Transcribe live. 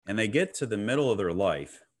And they get to the middle of their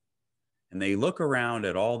life and they look around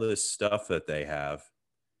at all this stuff that they have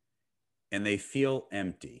and they feel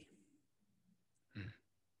empty.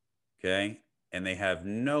 Okay. And they have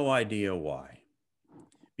no idea why.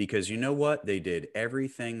 Because you know what? They did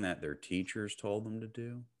everything that their teachers told them to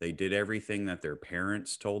do. They did everything that their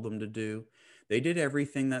parents told them to do. They did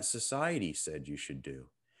everything that society said you should do.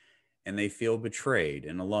 And they feel betrayed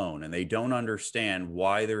and alone, and they don't understand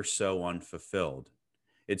why they're so unfulfilled.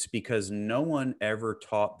 It's because no one ever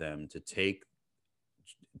taught them to take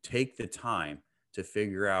the time to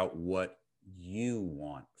figure out what you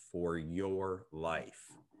want for your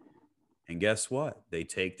life. And guess what? They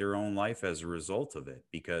take their own life as a result of it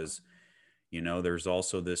because, there's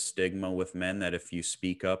also this stigma with men that if you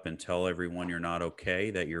speak up and tell everyone you're not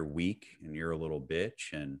okay, that you're weak and you're a little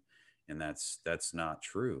bitch. And that's not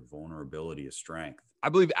true. Vulnerability is strength. I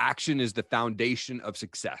believe action is the foundation of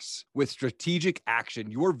success. With strategic action,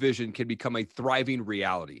 your vision can become a thriving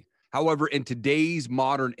reality. However, in today's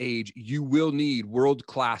modern age, you will need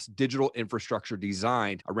world-class digital infrastructure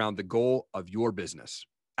designed around the goal of your business.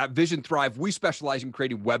 At Vision Thrive, we specialize in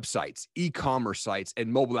creating websites, e-commerce sites,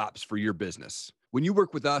 and mobile apps for your business. When you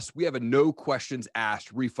work with us, we have a no questions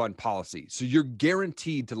asked refund policy, so you're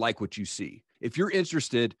guaranteed to like what you see. If you're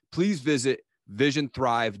interested, please visit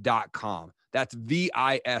visionthrive.com. That's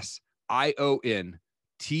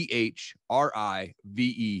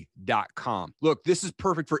VISIONTHRIVE.com. Look, this is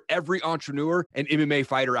perfect for every entrepreneur and MMA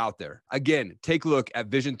fighter out there. Again, take a look at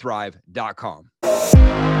visionthrive.com.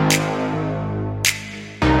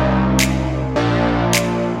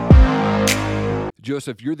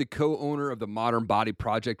 Joseph, you're the co-owner of the Modern Body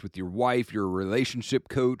Project with your wife. You're a relationship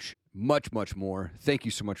coach, much, much more. Thank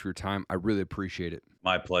you so much for your time. I really appreciate it.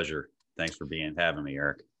 My pleasure. Thanks for having me,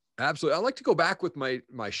 Eric. Absolutely. I like to go back with my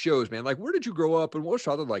shows, man. Like, where did you grow up and what was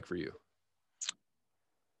childhood like for you?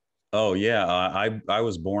 Oh, yeah. I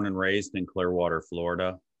was born and raised in Clearwater,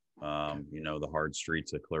 Florida. The hard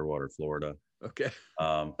streets of Clearwater, Florida. Okay.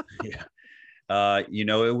 Yeah.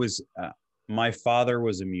 It was, my father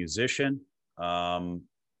was a musician. Our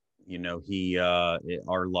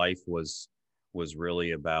life was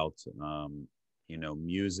really about,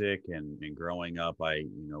 music and growing up.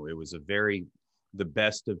 It was the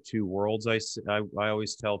best of two worlds. I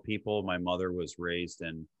always tell people my mother was raised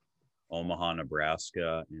in Omaha,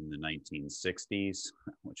 Nebraska in the 1960s,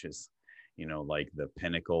 which is, like the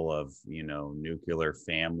pinnacle of, nuclear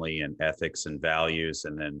family and ethics and values.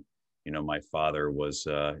 And then, my father was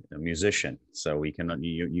a musician. So you can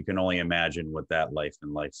only imagine what that life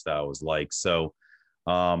and lifestyle was like. So,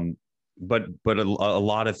 but a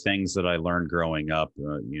lot of things that I learned growing up,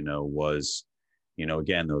 was,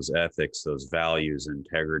 again, those ethics, those values,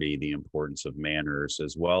 integrity, the importance of manners,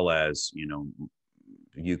 as well as,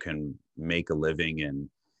 you can make a living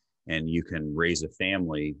and you can raise a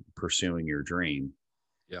family pursuing your dream,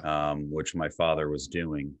 which my father was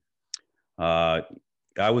doing.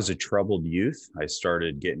 I was a troubled youth. I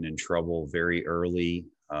started getting in trouble very early.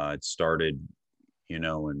 It started,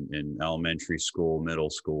 in elementary school, middle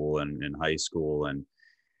school, and in high school.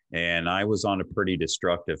 And I was on a pretty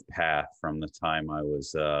destructive path from the time I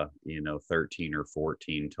was, 13 or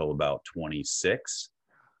 14 till about 26.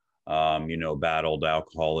 Battled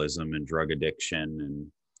alcoholism and drug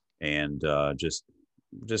addiction and just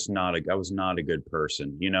I was not a good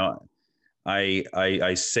person.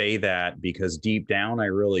 I say that because deep down I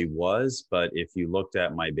really was, but if you looked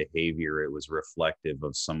at my behavior, it was reflective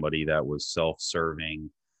of somebody that was self-serving,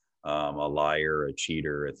 a liar, a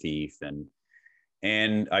cheater, a thief.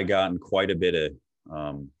 And I got in quite a bit of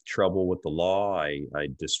trouble with the law. I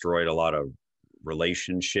destroyed a lot of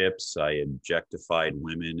relationships. I objectified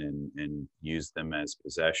women and used them as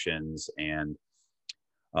possessions. And,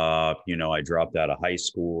 I dropped out of high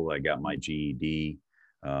school. I got my GED.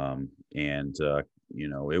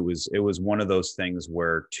 It was one of those things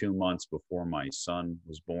where 2 months before my son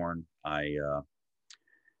was born, I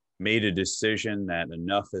made a decision that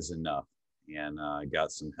enough is enough, and I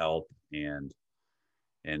got some help, and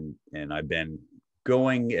I've been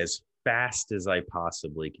going as fast as I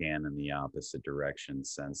possibly can in the opposite direction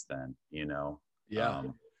since then. Yeah.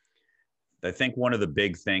 I think one of the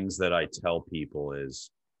big things that I tell people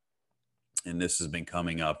is, and this has been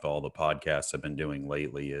coming up all the podcasts I've been doing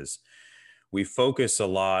lately, is we focus a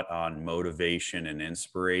lot on motivation and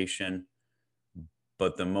inspiration,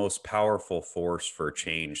 but the most powerful force for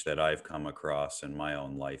change that I've come across in my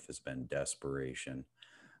own life has been desperation.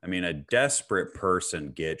 I mean, a desperate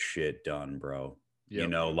person gets shit done, bro.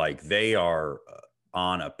 Yep. Like they are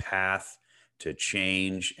on a path to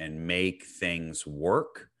change and make things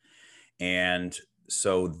work. And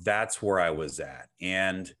so that's where I was at,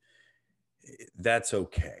 and that's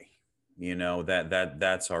okay.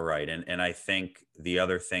 That's all right. And I think the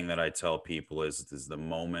other thing that I tell people is the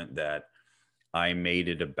moment that I made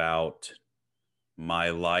it about my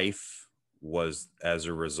life was as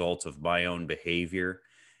a result of my own behavior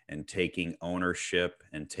and taking ownership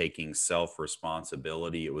and taking self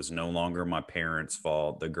responsibility. It was no longer my parents'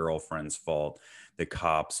 fault, the girlfriend's fault, the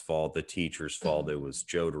cop's fault, the teacher's fault. It was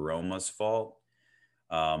Joe DiRoma's fault.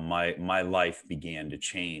 My life began to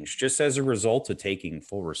change just as a result of taking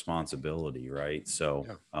full responsibility, right? So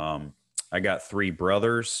Yeah. I got three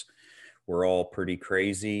brothers. We're all pretty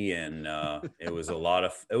crazy, and it was a lot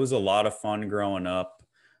of fun growing up.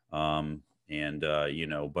 And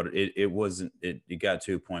but it wasn't, it got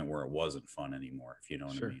to a point where it wasn't fun anymore, if you know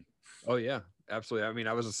what I Sure. mean. Oh yeah, absolutely. I mean,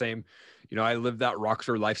 I was the same, I lived that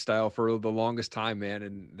rockstar lifestyle for the longest time, man.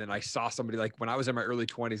 And then I saw somebody, like when I was in my early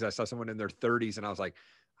 20s, I saw someone in their 30s and I was like,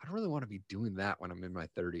 I don't really want to be doing that when I'm in my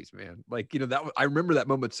 30s, man. Like, I remember that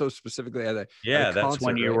moment so specifically at a Yeah, that's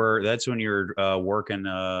when concert, you right? were working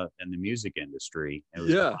in the music industry. It was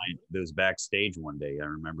Yeah. behind, it was backstage one day. I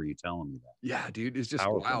remember you telling me that. Yeah, dude, it's just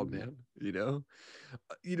Powerful, wild, man. man.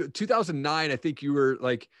 2009, I think you were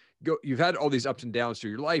like, you've had all these ups and downs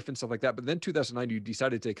through your life and stuff like that. But then 2009, you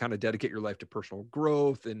decided to kind of dedicate your life to personal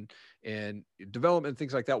growth and development,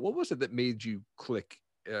 things like that. What was it that made you click,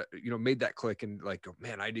 made that click and like, oh,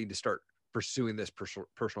 man, I need to start pursuing this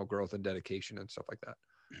personal growth and dedication and stuff like that?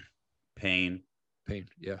 Pain. Pain.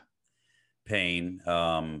 Yeah. Pain.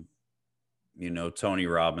 Tony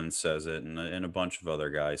Robbins says it, and a bunch of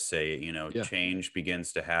other guys say it. Yeah. Change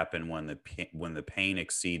begins to happen when the pain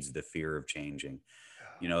exceeds the fear of changing.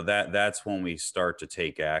 That's when we start to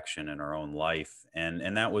take action in our own life,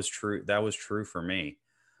 and that was true. That was true for me.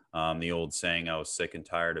 The old saying, "I was sick and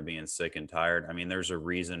tired of being sick and tired." I mean, there's a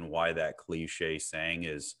reason why that cliche saying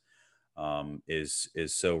is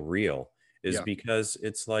so real. Is Yeah. because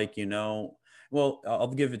it's like, well, I'll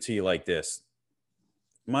give it to you like this.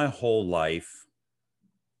 My whole life,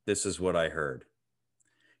 this is what I heard.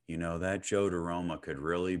 That Joe DiRoma could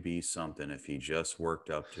really be something if he just worked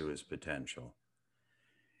up to his potential.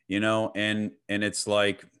 And it's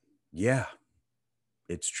like, yeah,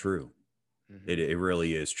 it's true. Mm-hmm. It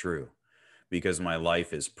really is true, because my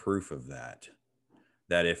life is proof of that.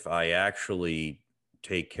 That if I actually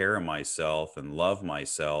take care of myself and love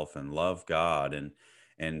God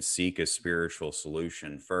and seek a spiritual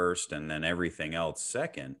solution first and then everything else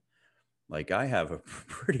second, like I have a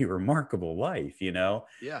pretty remarkable life.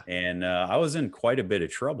 Yeah. And I was in quite a bit of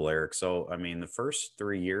trouble, Eric. So, I mean, the first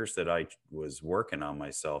 3 years that I was working on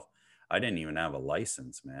myself, I didn't even have a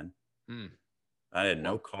license, man. Mm. I had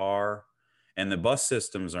no Wow. car, and the bus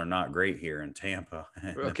systems are not great here in Tampa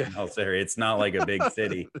and the Okay. Dallas area. It's not like a big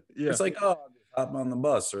city. Yeah. It's like, oh, I'll just hop on the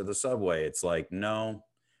bus or the subway. It's like, no,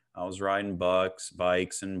 I was riding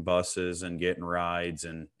bikes and buses and getting rides,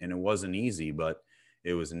 and it wasn't easy, but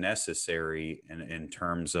it was necessary in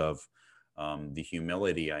terms of the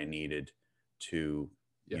humility I needed to,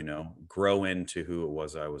 Yeah. grow into who it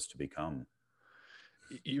was I was to become.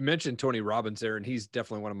 You mentioned Tony Robbins there, and he's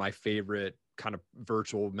definitely one of my favorite kind of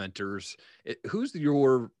virtual mentors. Who's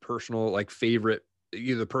your personal, like, favorite,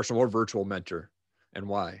 either personal or virtual mentor, and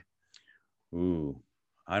why? Ooh,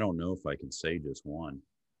 I don't know if I can say just one.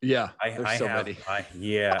 Yeah, I, there's I so have, many.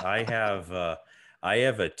 I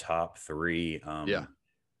have a top three. Yeah.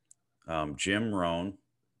 Jim Rohn,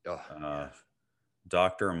 Oh, uh, yeah.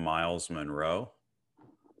 Dr. Miles Monroe.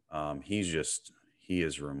 He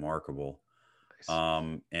is remarkable.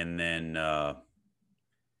 Nice. And then,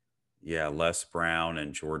 yeah, Les Brown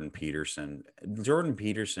and Jordan Peterson. Jordan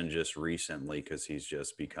Peterson just recently, because he's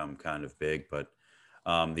just become kind of big, but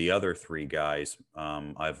the other three guys,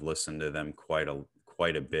 I've listened to them quite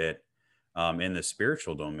a bit. In the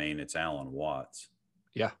spiritual domain, it's Alan Watts.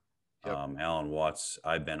 Yeah. Yep. Alan Watts,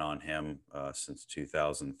 I've been on him since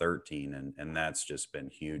 2013, and that's just been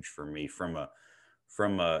huge for me from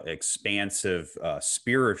a expansive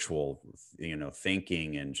spiritual,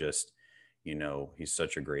 thinking, and just, he's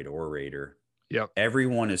such a great orator. Yep.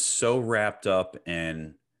 Everyone is so wrapped up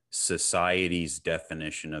in society's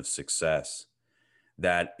definition of success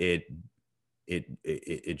that it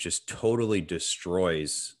just totally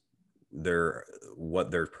destroys what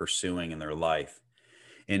they're pursuing in their life.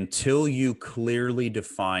 Until you clearly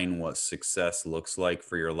define what success looks like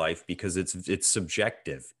for your life, because it's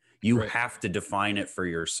subjective. You Right. have to define it for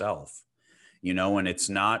yourself, and it's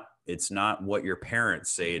not what your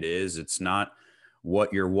parents say it is. It's not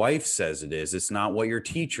what your wife says it is. It's not what your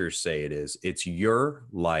teachers say it is. It's your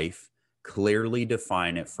life. Clearly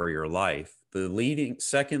define it for your life. The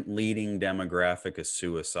second leading demographic of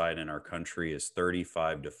suicide in our country is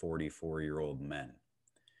 35 to 44-year-old men.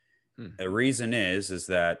 The reason is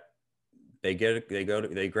that they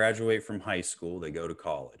graduate from high school, they go to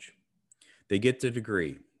college, they get the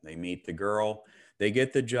degree, they meet the girl, they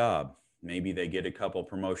get the job. Maybe they get a couple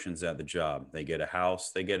promotions at the job. They get a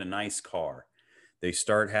house, they get a nice car. They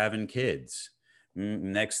start having kids.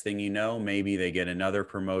 Next thing you know, maybe they get another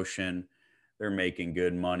promotion. They're making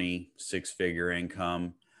good money, 6-figure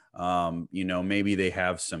income. Maybe they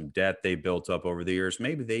have some debt they built up over the years.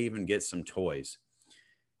 Maybe they even get some toys.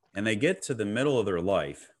 And they get to the middle of their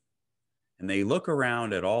life and they look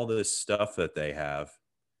around at all this stuff that they have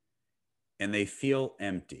and they feel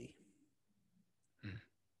empty.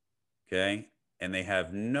 Okay. And they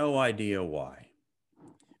have no idea why.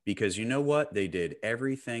 Because you know what? They did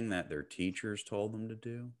everything that their teachers told them to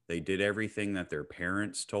do. They did everything that their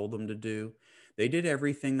parents told them to do. They did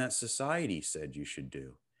everything that society said you should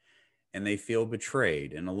do. And they feel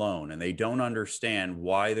betrayed and alone. And they don't understand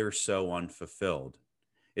why they're so unfulfilled.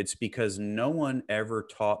 It's because no one ever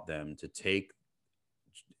taught them to take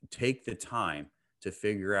the time to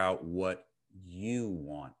figure out what you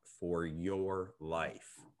want for your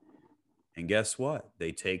life. And guess what?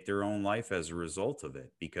 They take their own life as a result of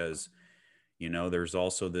it because, there's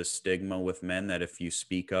also this stigma with men that if you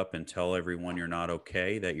speak up and tell everyone you're not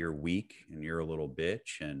okay, that you're weak and you're a little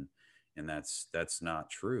bitch. And that's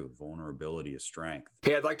not true. Vulnerability is strength.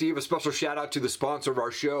 Hey, I'd like to give a special shout out to the sponsor of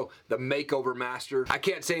our show, the Makeover Master. I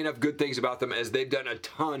can't say enough good things about them as they've done a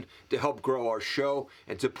ton to help grow our show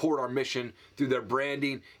and support our mission through their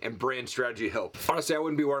branding and brand strategy help. Honestly, I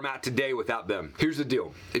wouldn't be where I'm at today without them. Here's the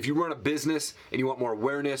deal. If you run a business and you want more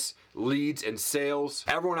awareness, leads, and sales,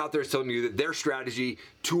 everyone out there is telling you that their strategy,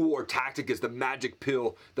 tool, or tactic is the magic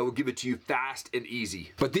pill that will give it to you fast and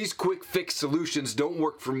easy. But these quick fix solutions don't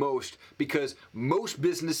work for most because most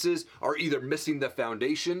businesses are either missing the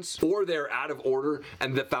foundations or they're out of order,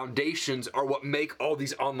 and the foundations are what make all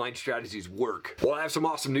these online strategies work. Well, I have some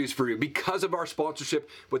awesome news for you. Because of our sponsorship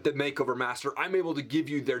with the Makeover Master, I'm able to give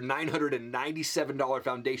you their $997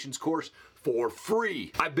 foundations course for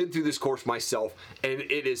free. I've been through this course myself and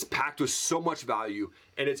it is packed with so much value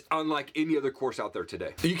and it's unlike any other course out there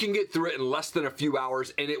today. You can get through it in less than a few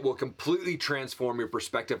hours and it will completely transform your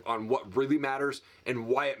perspective on what really matters and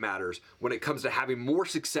why it matters when it comes to having more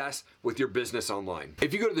success with your business online.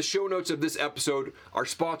 If you go to the show notes of this episode, our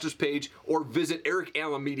sponsors page, or visit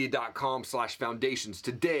ericallenmedia.com/foundations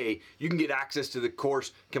today, you can get access to the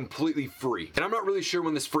course completely free. And I'm not really sure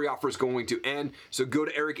when this free offer is going to end, so go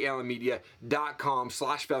to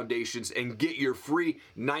ericallenmedia.com/foundations and get your free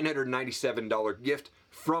 $997 gift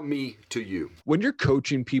from me to you. When you're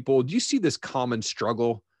coaching people, do you see this common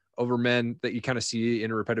struggle over men that you kind of see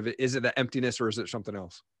in a repetitive? Is it that emptiness or is it something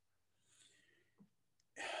else?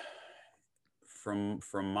 From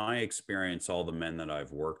my experience, all the men that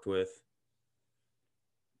I've worked with,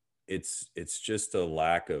 it's just a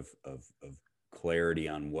lack of clarity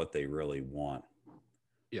on what they really want.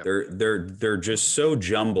 Yep. They're just so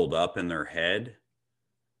jumbled up in their head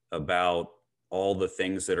about all the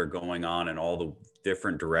things that are going on and all the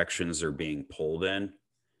different directions they're being pulled in,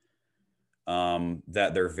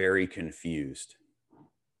 that they're very confused.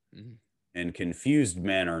 Mm-hmm. And confused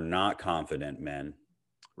men are not confident men.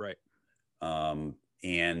 Right.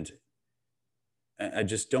 And I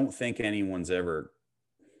just don't think anyone's ever,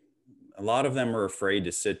 a lot of them are afraid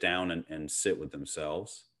to sit down and sit with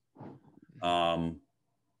themselves. A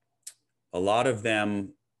lot of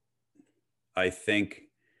them, I think,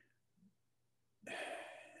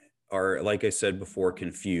 are, like I said before,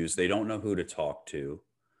 confused. They don't know who to talk to.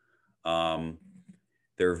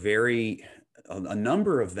 They're a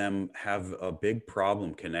number of them have a big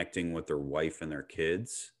problem connecting with their wife and their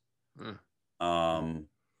kids.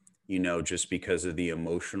 Just because of the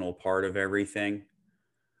emotional part of everything.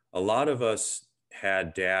 A lot of us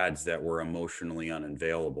had dads that were emotionally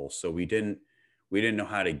unavailable. So we don't know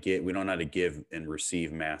how to give and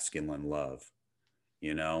receive masculine love,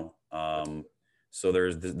 so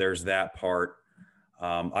there's that part.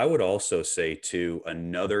 I would also say too,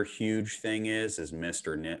 another huge thing is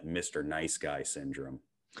Mr. Nice Guy syndrome.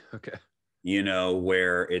 Okay.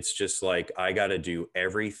 Where it's just like, I got to do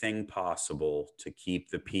everything possible to keep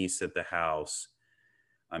the peace at the house.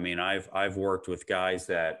 I mean, I've worked with guys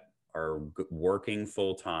that are working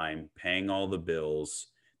full time, paying all the bills.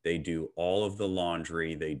 They do all of the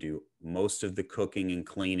laundry. They do most of the cooking and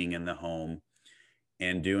cleaning in the home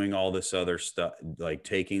and doing all this other stuff, like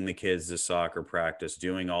taking the kids to soccer practice,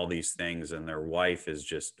 doing all these things. And their wife is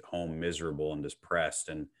just home miserable and depressed.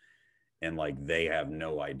 And like, they have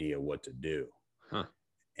no idea what to do. Huh.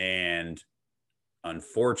 And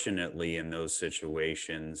unfortunately, in those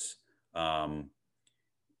situations,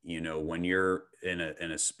 you know, when you're in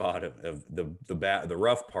a spot of the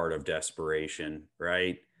rough part of desperation,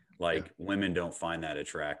 right? Yeah. Like women don't find that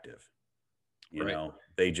attractive. You Right. know,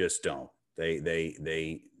 they just don't. They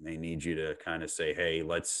need you to kind of say, hey,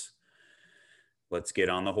 let's get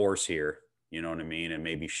on the horse here. You know what I mean? And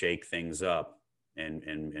maybe shake things up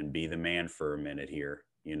and be the man for a minute here,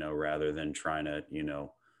 you know, rather than trying to, you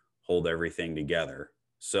know, hold everything together. Right.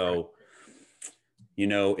 So, you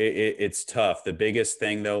know, it's tough. The biggest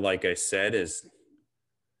thing though, like I said, is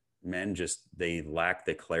men just, they lack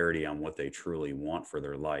the clarity on what they truly want for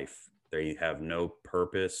their life. They have no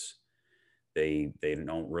purpose. They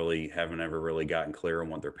don't really, haven't ever really gotten clear on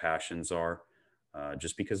what their passions are,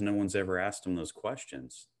 just because no one's ever asked them those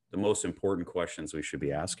questions, the most important questions we should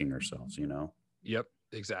be asking ourselves, you know. Yep.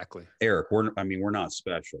 Exactly. Eric, I mean, we're not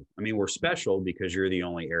special. I mean, we're special because you're the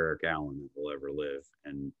only Eric Allen that will ever live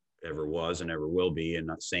and ever was and ever will be. And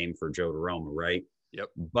not same for Joe DiRoma, right? Yep.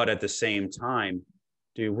 But at the same time,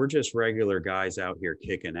 dude, we're just regular guys out here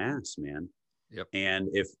kicking ass, man. Yep. And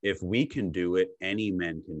if we can do it, any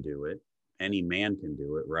men can do it. Any man can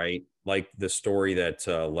do it, right? Like the story that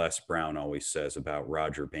Les Brown always says about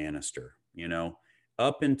Roger Bannister, you know,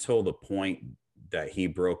 up until the point that he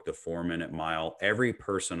broke the 4-minute mile, every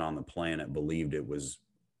person on the planet believed it was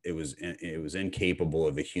incapable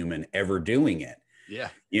of a human ever doing it. Yeah.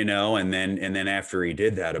 You know, and then after he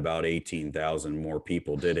did that, about 18,000 more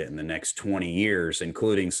people did it in the next 20 years,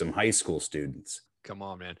 including some high school students. Come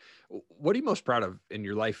on, man. What are you most proud of in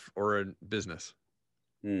your life or in business?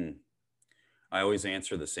 I always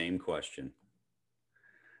answer the same question.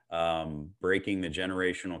 Breaking the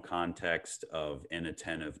generational context of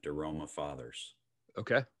inattentive DiRoma fathers.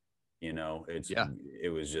 Okay. You know,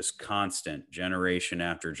 it was just constant generation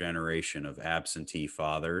after generation of absentee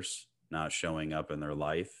fathers not showing up in their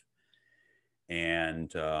life.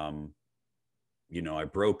 And, you know, I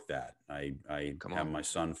broke that. I have my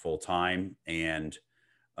son full time. And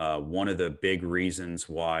one of the big reasons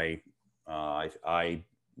why the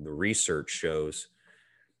research shows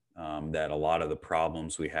that a lot of the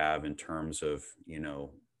problems we have in terms of, you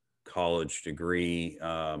know, college degree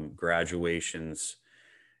graduations,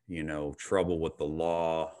 you know, trouble with the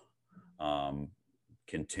law,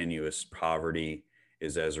 continuous poverty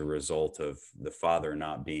is as a result of the father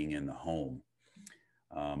not being in the home.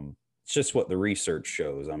 It's just what the research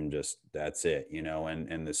shows. That's it, you know,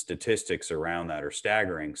 and the statistics around that are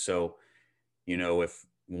staggering. So, you know, if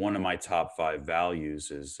one of my top 5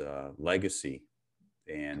 values is legacy,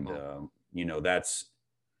 and, you know, that's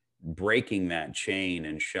breaking that chain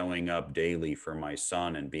and showing up daily for my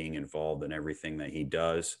son and being involved in everything that he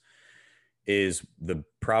does is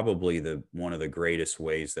probably one of the greatest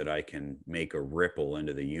ways that I can make a ripple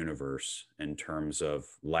into the universe in terms of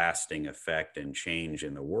lasting effect and change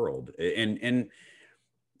in the world. And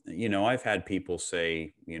you know, I've had people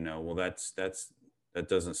say, you know, well, that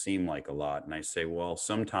doesn't seem like a lot. And I say, well,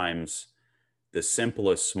 sometimes the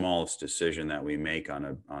simplest, smallest decision that we make on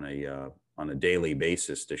a daily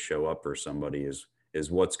basis to show up for somebody is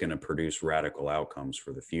what's going to produce radical outcomes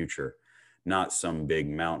for the future, not some big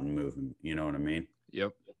mountain movement. You know what I mean?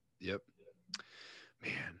 Yep.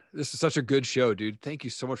 Man, this is such a good show, dude. Thank you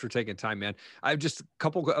so much for taking time, man. I have just a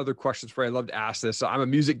couple of other questions for you. I love to ask this. So I'm a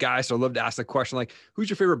music guy, so I love to ask the question, like, who's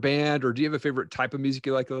your favorite band, or do you have a favorite type of music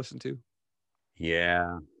you like to listen to?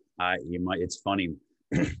 Yeah, it's funny.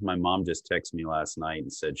 My mom just texted me last night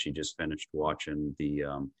and said she just finished watching the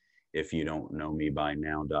If You Don't Know Me By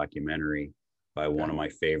Now documentary by one of my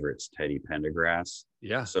favorites, Teddy Pendergrass.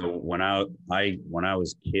 Yeah. So when I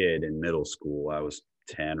was a kid in middle school, I was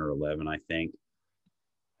 10 or 11, I think.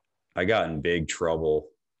 I got in big trouble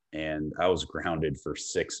and I was grounded for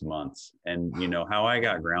 6 months. And you know how I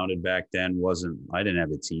got grounded back then I didn't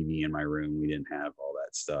have a TV in my room. We didn't have all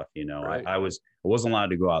that stuff. You know, right. I wasn't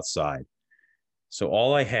allowed to go outside. So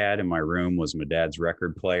all I had in my room was my dad's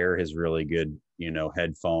record player, his really good, you know,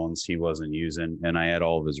 headphones he wasn't using. And I had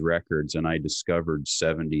all of his records, and I discovered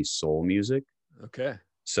 70s soul music. Okay.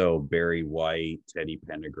 So Barry White, Teddy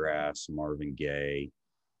Pendergrass, Marvin Gaye,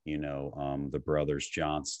 you know, the Brothers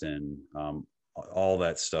Johnston, all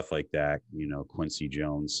that stuff like that, you know, Quincy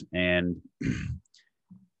Jones. And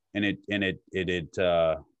it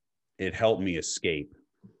helped me escape.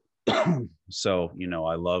 So, you know,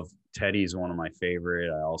 I love Teddy's one of my favorite.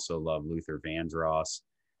 I also love Luther Vandross.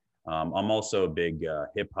 I'm also a big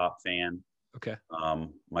hip hop fan. Okay.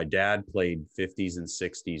 My dad played 50s and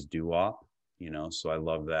 60s doo-wop, you know, so I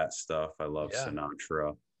love that stuff. I love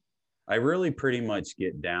Sinatra. I really pretty much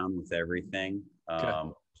get down with everything. Okay.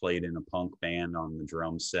 played in a punk band on the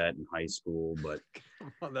drum set in high school, but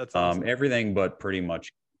that's awesome. Everything but pretty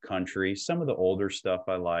much country. Some of the older stuff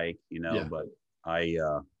I like, but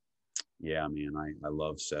yeah, man, I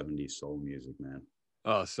love 70s soul music, man.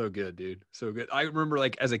 Oh, so good, dude. So good. I remember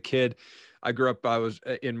like as a kid, I grew up, I was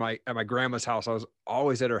at my grandma's house. I was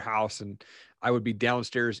always at her house, and I would be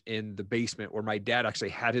downstairs in the basement where my dad actually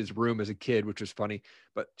had his room as a kid, which was funny,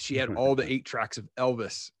 but she had all the 8 tracks of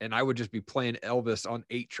Elvis, and I would just be playing Elvis on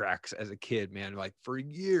 8 tracks as a kid, man, like for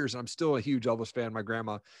years. I'm still a huge Elvis fan. My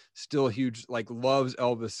grandma still a huge, like loves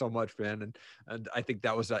Elvis so much, man. And I think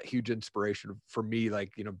that was that huge inspiration for me,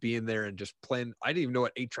 like, being there and just playing. I didn't even know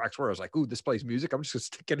what 8 tracks were. I was like, ooh, this plays music. I'm just gonna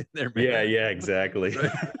stick it in there, man. Yeah, exactly.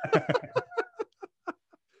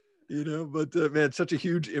 But man, such a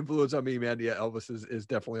huge influence on me, man. Yeah, Elvis is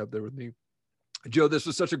definitely up there with me. Joe, this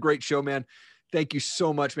was such a great show, man. Thank you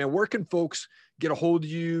so much, man. Where can folks get a hold of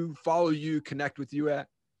you, follow you, connect with you at?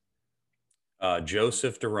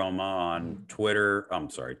 Joseph DiRoma on Twitter,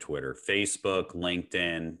 Facebook,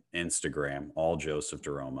 LinkedIn, Instagram, all Joseph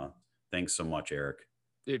DiRoma. Thanks so much, Eric.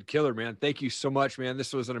 Dude, killer, man. Thank you so much, man.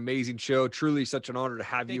 This was an amazing show. Truly such an honor to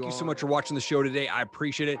have you on. Thank you so much for watching the show today. I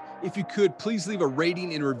appreciate it. If you could, please leave a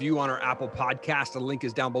rating and review on our Apple podcast. The link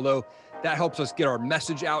is down below. That helps us get our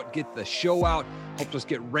message out, get the show out, helps us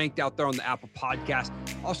get ranked out there on the Apple podcast.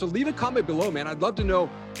 Also, leave a comment below, man. I'd love to know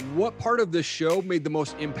what part of this show made the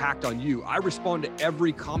most impact on you. I respond to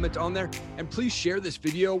every comment on there. And please share this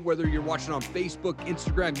video, whether you're watching on Facebook,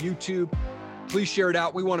 Instagram, YouTube. Please share it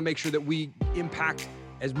out. We want to make sure that we impact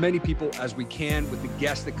as many people as we can with the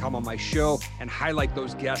guests that come on my show and highlight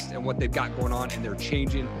those guests and what they've got going on, and they're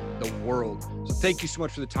changing the world. So thank you so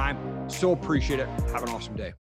much for the time. So appreciate it. Have an awesome day.